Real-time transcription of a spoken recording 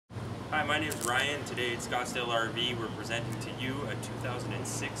Hi, my name is Ryan. Today at Scottsdale RV we're presenting to you a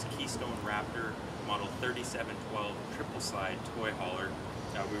 2006 Keystone Raptor model 3712 triple slide toy hauler.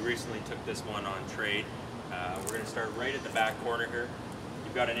 We recently took this one on trade. We're going to start right at the back corner here.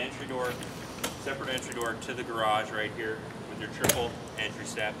 You've got an entry door, separate entry door to the garage right here with your triple entry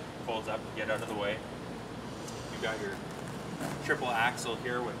step. Folds up to get out of the way. You've got your triple axle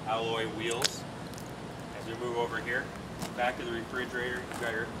here with alloy wheels. As we move over here, back to the refrigerator, you've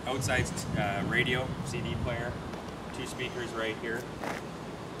got your outside radio, CD player, two speakers right here.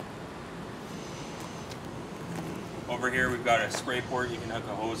 Over here we've got a spray port. You can hook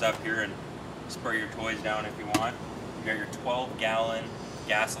a hose up here and spray your toys down if you want. You've got your 12-gallon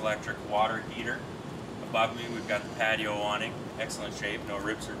gas electric water heater. Above me we've got the patio awning, excellent shape, no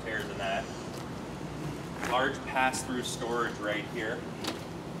rips or tears in that. Large pass-through storage right here.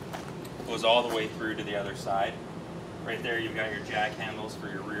 Goes all the way through to the other side. Right there you've got your jack handles for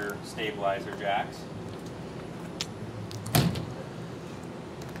your rear stabilizer jacks.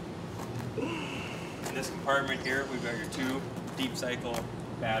 In this compartment here we've got your two deep cycle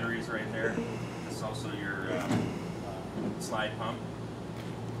batteries right there. This is also your slide pump.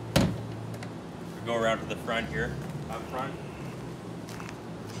 We go around to the front here. Up front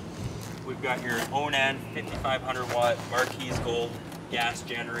we've got your Onan 5500 watt Marquis Gold gas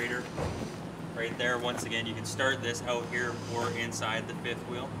generator. Right there, once again, you can start this out here or inside the fifth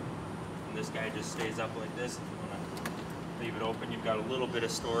wheel. And this guy just stays up like this. If you want to leave it open, you've got a little bit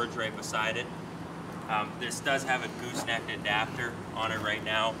of storage right beside it. This does have a gooseneck adapter on it right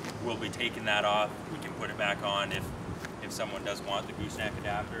now. We'll be taking that off. We can put it back on if someone does want the gooseneck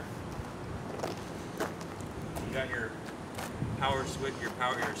adapter. You got your power switch, your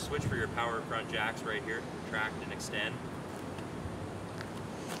switch for your power front jacks right here, retract and extend.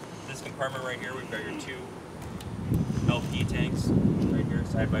 This compartment right here, we've got your two LP tanks right here,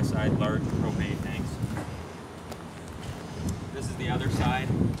 side by side, large propane tanks. This is the other side.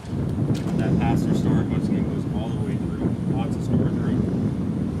 That pass-through storage once again goes all the way through. Lots of storage room.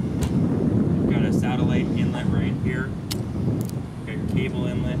 We've got a satellite inlet right here. We've got your cable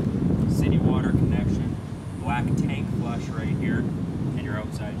inlet, city water connection, black tank flush right here, and your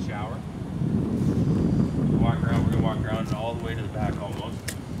outside shower. We're going to walk around all the way to the back almost.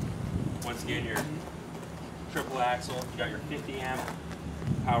 Once again, your triple axle, you got your 50 amp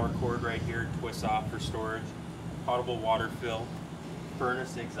power cord right here, twists off for storage, potable water fill,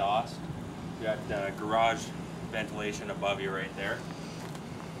 furnace exhaust, you got garage ventilation above you right there,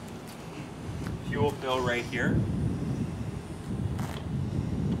 fuel fill right here,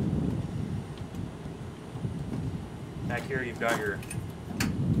 back here you've got your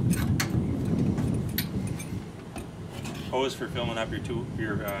hose for filling up your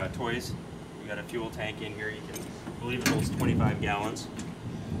toys. You got a fuel tank in here. You can, I believe it holds 25 gallons.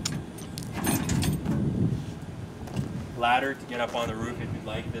 Ladder to get up on the roof if you'd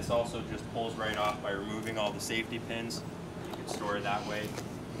like. This also just pulls right off by removing all the safety pins. You can store it that way.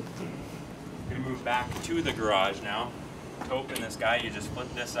 We're going to move back to the garage now. To open this guy, you just flip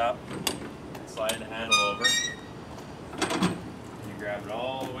this up, slide the handle over. You grab it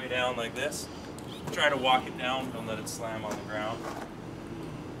all the way down like this. Try to walk it down, don't let it slam on the ground.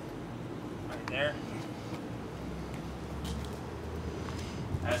 Right there.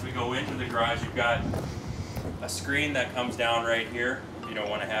 As we go into the garage, you've got a screen that comes down right here if you don't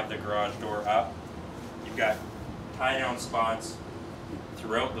want to have the garage door up. You've got tie-down spots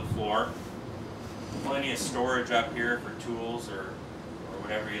throughout the floor. Plenty of storage up here for tools or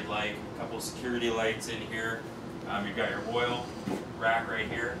whatever you'd like. A couple of security lights in here. You've got your oil rack right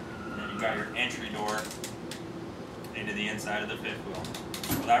here. And then you've got your entry door into the inside of the fifth wheel.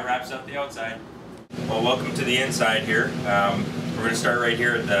 Well, that wraps up the outside. Well, welcome to the inside here. We're going to start right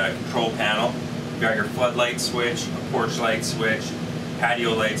here at the control panel. You've got your floodlight switch, a porch light switch,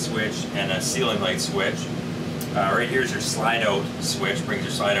 patio light switch, and a ceiling light switch. Right here is your slide out switch, brings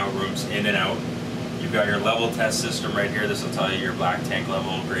your slide out rooms in and out. You've got your level test system right here. This will tell you your black tank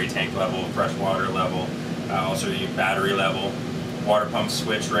level, gray tank level, fresh water level, also your battery level. Water pump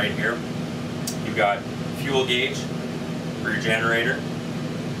switch right here. You've got fuel gauge for your generator.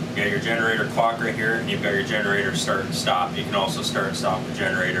 You've got your generator clock right here, and you've got your generator start and stop. You can also start and stop the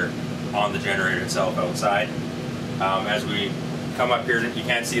generator on the generator itself outside. As we come up here, you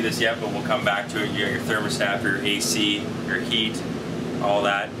can't see this yet, but we'll come back to it. You got your thermostat for your AC, your heat, all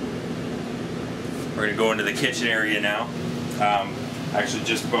that. We're going to go into the kitchen area now. Actually,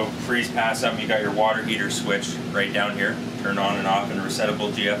 just about freeze past something, you got your water heater switch right down here. Turn on and off in a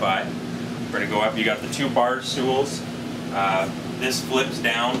resettable GFI. We're going to go up, you got the two bar stools. This flips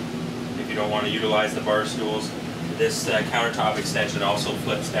down if you don't want to utilize the bar stools. This countertop extension also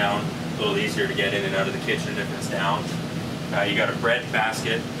flips down. little easier to get in and out of the kitchen if it's down. You got a bread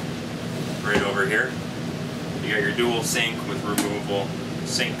basket right over here. You got your dual sink with removable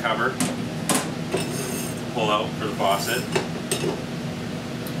sink cover. Pull out for the faucet.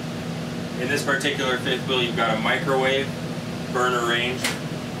 In this particular fifth wheel, you've got a microwave, burner range,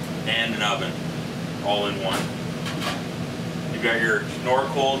 and an oven, all in one. You've got your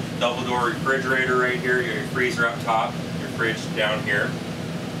Norcold double door refrigerator right here, you got your freezer up top, your fridge down here.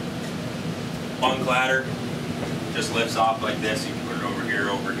 Bunk ladder just lifts off like this. You can put it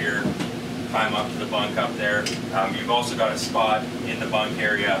over here, climb up to the bunk up there. You've also got a spot in the bunk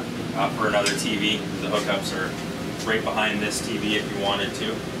area for another TV. The hookups are right behind this TV if you wanted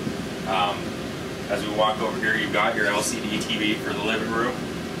to. As we walk over here, you've got your LCD TV for the living room,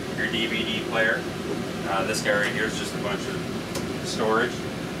 your DVD player. This guy right here is just a bunch of storage.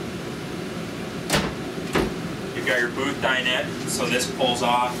 You've got your booth dinette, so this pulls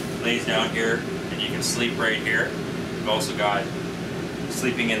off, lays down here, and you can sleep right here. You've also got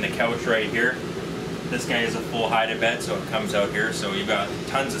sleeping in the couch right here. This guy is a full hide bed, so it comes out here, so you've got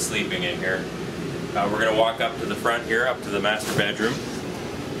tons of sleeping in here. We're going to walk up to the front here, up to the master bedroom.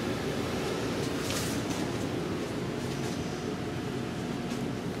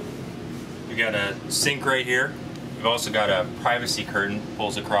 You've got a sink right here. You've also got a privacy curtain,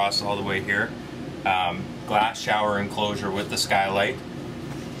 pulls across all the way here. Glass shower enclosure with the skylight.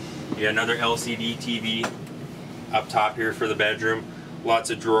 You got another LCD TV up top here for the bedroom. Lots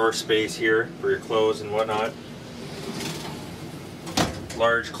of drawer space here for your clothes and whatnot.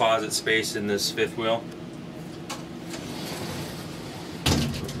 Large closet space in this fifth wheel.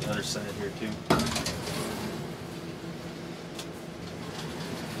 The other side here too.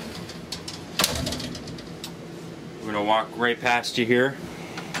 We're going to walk right past you here.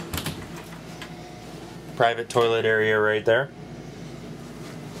 Private toilet area right there.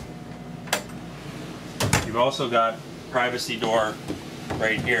 You've also got privacy door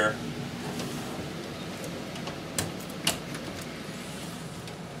right here.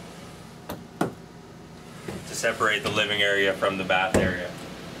 To separate the living area from the bath area.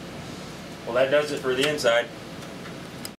 Well, that does it for the inside.